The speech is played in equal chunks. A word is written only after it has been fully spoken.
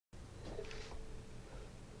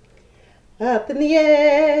Up in the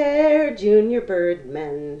air, junior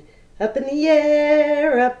birdmen. Up in the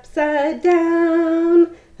air, upside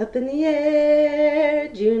down. Up in the air,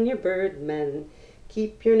 junior birdmen.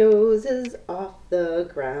 Keep your noses off the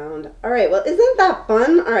ground. All right, well, isn't that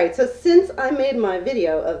fun? All right, so since I made my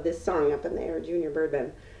video of this song, Up in the Air, Junior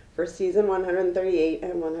Birdmen, for season 138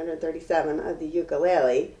 and 137 of the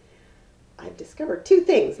ukulele, I've discovered two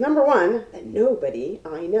things. Number one, that nobody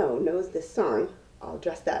I know knows this song. I'll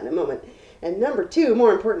address that in a moment. And number two,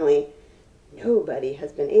 more importantly, nobody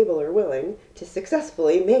has been able or willing to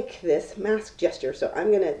successfully make this mask gesture. So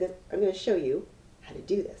I'm gonna show you how to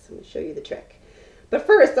do this. I'm gonna show you the trick. But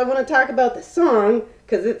first, I want to talk about the song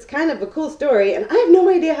because it's kind of a cool story, and I have no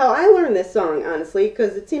idea how I learned this song, honestly,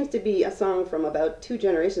 because it seems to be a song from about 2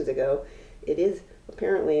 generations ago. It is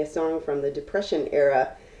apparently a song from the Depression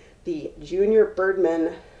era. The Junior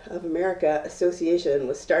Birdmen of America Association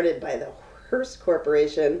was started by the Hearst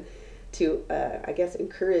Corporation to, I guess,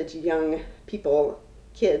 encourage young people,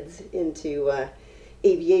 kids, into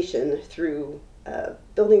aviation through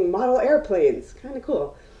building model airplanes. Kind of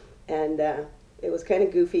cool. And it was kind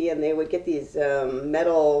of goofy, and they would get these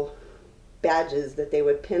metal badges that they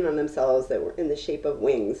would pin on themselves that were in the shape of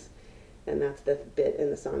wings. And that's the bit in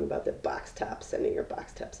the song about the box tops, sending your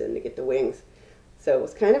box tops in to get the wings. So it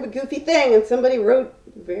was kind of a goofy thing, and somebody wrote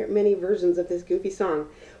very many versions of this goofy song,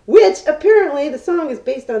 which apparently the song is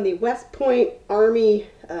based on the West Point Army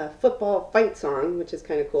football fight song, which is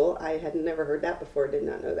kind of cool. I had never heard that before, did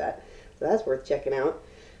not know that. So that's worth checking out.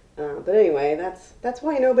 But anyway, that's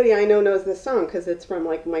why nobody I know knows this song, because it's from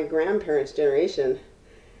like my grandparents' generation.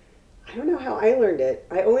 I don't know how I learned it.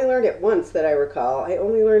 I only learned it once that I recall. I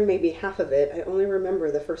only learned maybe half of it. I only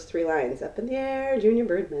remember the first 3 lines. Up in the air, junior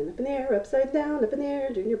birdman. Up in the air, upside down. Up in the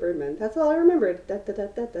air, junior birdman. That's all I remembered.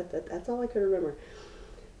 That's all I could remember.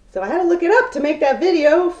 So I had to look it up to make that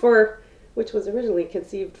video which was originally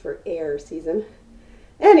conceived for air season.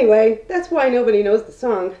 Anyway, that's why nobody knows the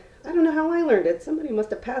song. I don't know how I learned it. Somebody must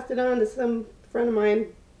have passed it on to some friend of mine.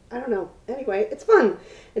 I don't know. Anyway, it's fun.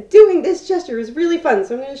 And doing this gesture is really fun,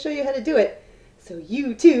 so I'm going to show you how to do it so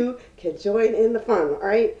you too can join in the fun, all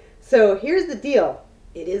right? So here's the deal.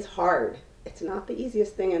 It is hard. It's not the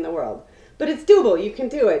easiest thing in the world, but it's doable. You can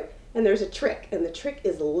do it. And there's a trick, and the trick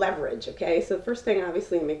is leverage, okay? So first thing,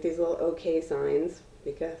 obviously, make these little okay signs.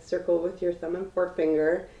 Make a circle with your thumb and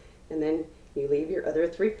forefinger, and then you leave your other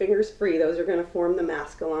 3 fingers free. Those are going to form the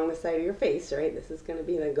mask along the side of your face, right? This is going to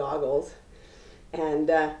be the goggles.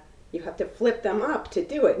 And you have to flip them up to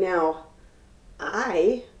do it. Now,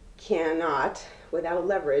 I cannot, without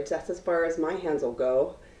leverage, that's as far as my hands will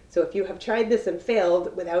go. So if you have tried this and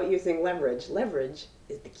failed without using leverage, leverage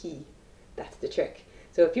is the key. That's the trick.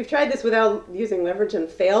 So if you've tried this without using leverage and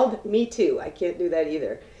failed, me too. I can't do that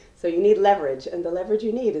either. So you need leverage, and the leverage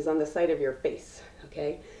you need is on the side of your face,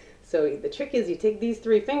 okay? So the trick is you take these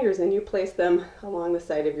 3 fingers and you place them along the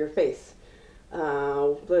side of your face.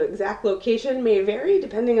 The exact location may vary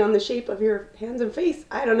depending on the shape of your hands and face.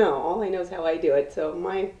 I don't know. All I know is how I do it. So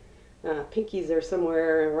my pinkies are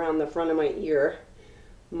somewhere around the front of my ear.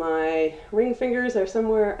 My ring fingers are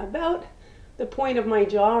somewhere about the point of my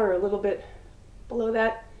jaw or a little bit below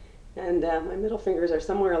that. And my middle fingers are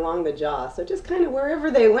somewhere along the jaw. So just kind of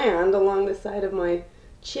wherever they land along the side of my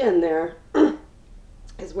chin there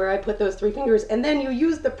is where I put those 3 fingers. And then you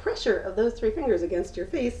use the pressure of those 3 fingers against your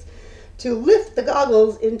face to lift the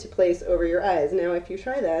goggles into place over your eyes. Now, if you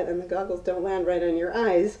try that and the goggles don't land right on your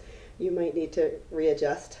eyes, you might need to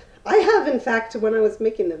readjust. I have, in fact, when I was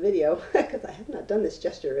making the video, because I have not done this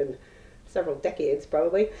gesture in several decades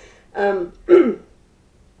probably, and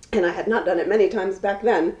I had not done it many times back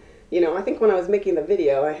then. You know, I think when I was making the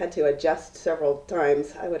video, I had to adjust several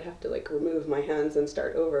times. I would have to like remove my hands and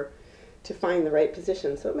start over to find the right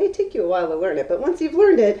position. So it may take you a while to learn it, but once you've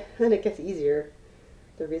learned it, then it gets easier.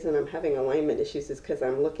 The reason I'm having alignment issues is because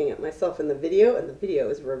I'm looking at myself in the video, and the video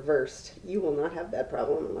is reversed. You will not have that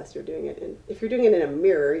problem unless you're doing it in, if you're doing it in a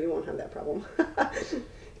mirror, you won't have that problem.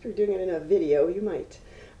 If you're doing it in a video, you might.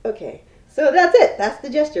 Okay, so that's it. That's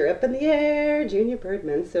the gesture. Up in the air, junior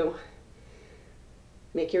birdman. So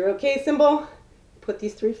make your okay symbol. Put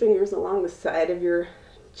these 3 fingers along the side of your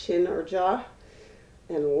chin or jaw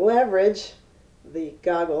and leverage the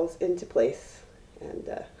goggles into place.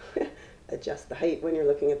 And adjust the height when you're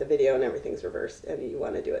looking at the video and everything's reversed and you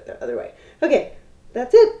want to do it the other way. Okay,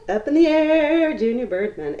 that's it. Up in the air, junior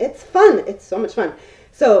birdman. It's fun. It's so much fun.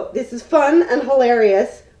 So this is fun and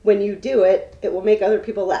hilarious. When you do it, it will make other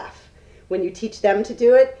people laugh. When you teach them to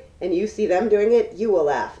do it and you see them doing it, you will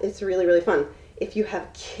laugh. It's really, really fun. If you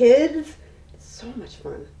have kids, it's so much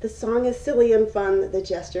fun. The song is silly and fun. The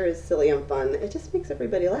gesture is silly and fun. It just makes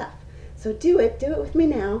everybody laugh. So do it with me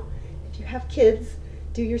now. If you have kids,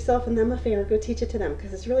 do yourself and them a favor, go teach it to them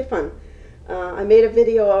because it's really fun. I made a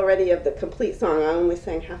video already of the complete song. I only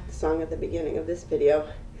sang half the song at the beginning of this video.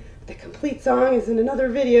 The complete song is in another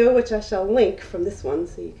video, which I shall link from this one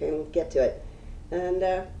so you can get to it.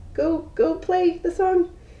 And go play the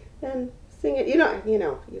song and sing it. You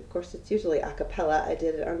know, of course it's usually a cappella. I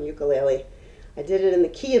did it on ukulele. I did it in the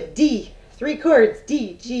key of D, 3 chords,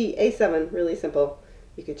 D, G, A7, really simple.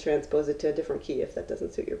 You could transpose it to a different key if that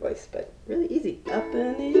doesn't suit your voice, but really easy. Up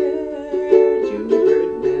in the air, Junior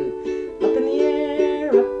Birdman. Up in the air,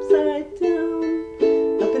 upside down.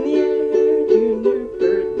 Up in the air, Junior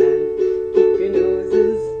Birdman. Keep your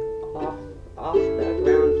noses off the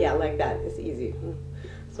ground. Yeah, like that. It's easy,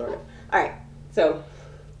 sort of. All right, so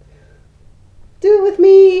do it with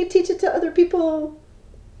me. Teach it to other people.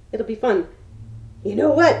 It'll be fun. You know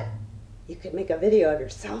what? You could make a video of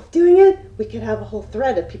yourself doing it. We could have a whole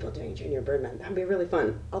thread of people doing Junior Birdman. That'd be really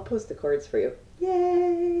fun. I'll post the chords for you.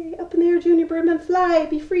 Yay! Up in the air, Junior Birdman, fly,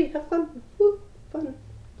 be free, have fun. Woo, fun.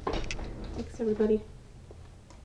 Thanks, everybody.